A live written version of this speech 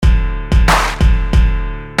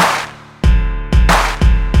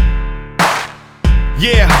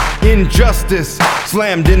Yeah, injustice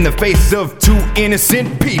slammed in the face of two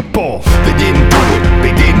innocent people. They didn't do it,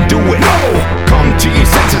 they didn't do it. No! Come to your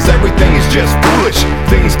senses, everything is just foolish.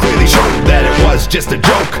 Things clearly show that it was just a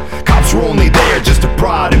joke. Cops were only there just to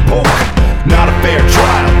prod and poke. Not a fair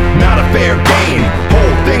trial, not a fair game.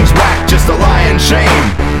 Whole thing's whack, just a lying shame.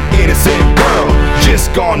 Innocent girl,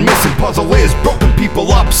 just gone missing. Puzzle is broken,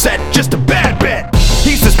 people upset, just a bad bet.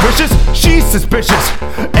 He's suspicious, she's suspicious.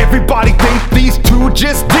 Everybody think these two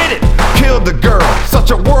just did it. Killed the girl, such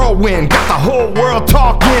a whirlwind. Got the whole world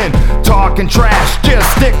talking trash. Just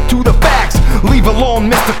stick to the facts, leave alone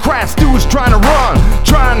Mr. Kratz. Dude's trying to run,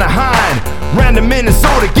 trying to hide. Random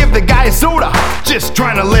Minnesota, give the guy a soda. Just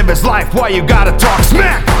trying to live his life, why you gotta talk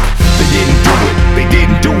smack? They didn't do it, they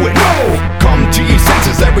didn't do it. No! Come to your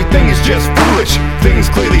senses, everything is just foolish. Things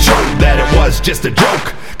clearly show that it was just a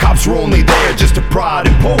joke. Cops were only there just to prod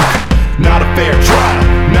and poke. Not a fair trial,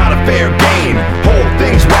 not a fair game. Whole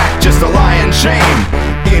thing's whack, just a lying shame.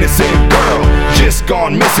 Innocent girl, just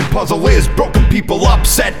gone missing. Puzzle is broken, people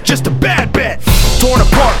upset, just a bad bet. Torn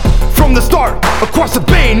apart from the start, across the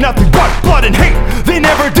bay, nothing but blood and hate. They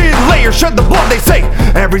never did lay or shed the blood, they say.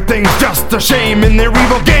 Everything's just a shame in their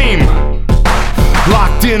evil game.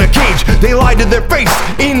 Locked in a cage, they lied to their face.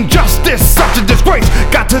 Injustice, such a disgrace.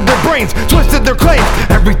 Got to their brains, twisted their claims.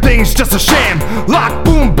 Everything's just a sham. Lock,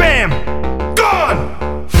 boom, bam,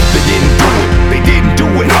 gone. They didn't do it, they didn't do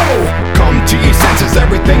it. No! Come to your senses,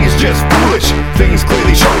 everything is just foolish. Things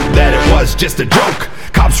clearly show that it was just a joke.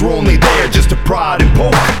 Cops were only there just to prod and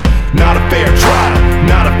poke. Not a fair trial,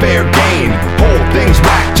 not a fair game. Whole thing's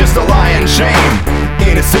whack, just a lying shame.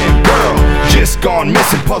 Innocent girl, just gone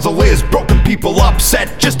missing. Puzzle is broken, people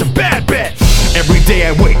upset, just a bad bet. Every day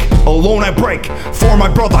I wake, alone I break. For my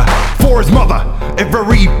brother, for his mother,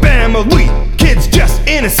 every family. Kid's just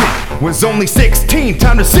innocent, was only 16,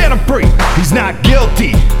 time to set him free. He's not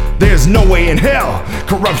guilty, there's no way in hell.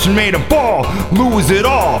 Corruption made him fall, lose it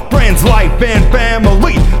all. Friends, life, and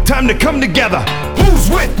family, time to come together. Who's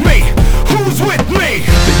with me? Who's with me?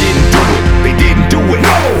 They didn't do it, they didn't do it.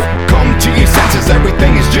 No! Come to your senses,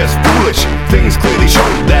 everything is just foolish. Things clearly show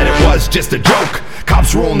that it was just a joke.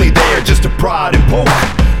 Cops were only there just to prod and poke.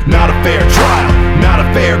 Not a fair trial, not a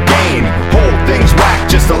fair game. Whole thing's whack,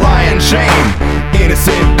 just a lying shame.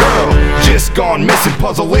 Innocent girl, just gone missing.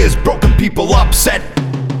 Puzzle is broken, people upset.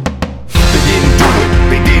 They didn't do it,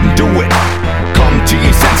 they didn't do it. Come to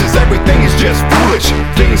your senses, everything is just foolish.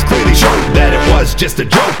 Things clearly show that it was just a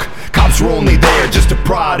joke. Cops were only there just to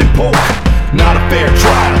prod and poke. Not a fair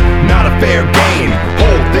trial, not a fair game.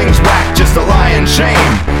 Whole thing's whack, just a lying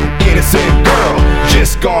shame. Innocent girl,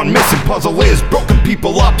 just gone missing. Puzzle is broken,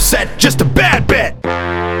 people upset, just a bad bet.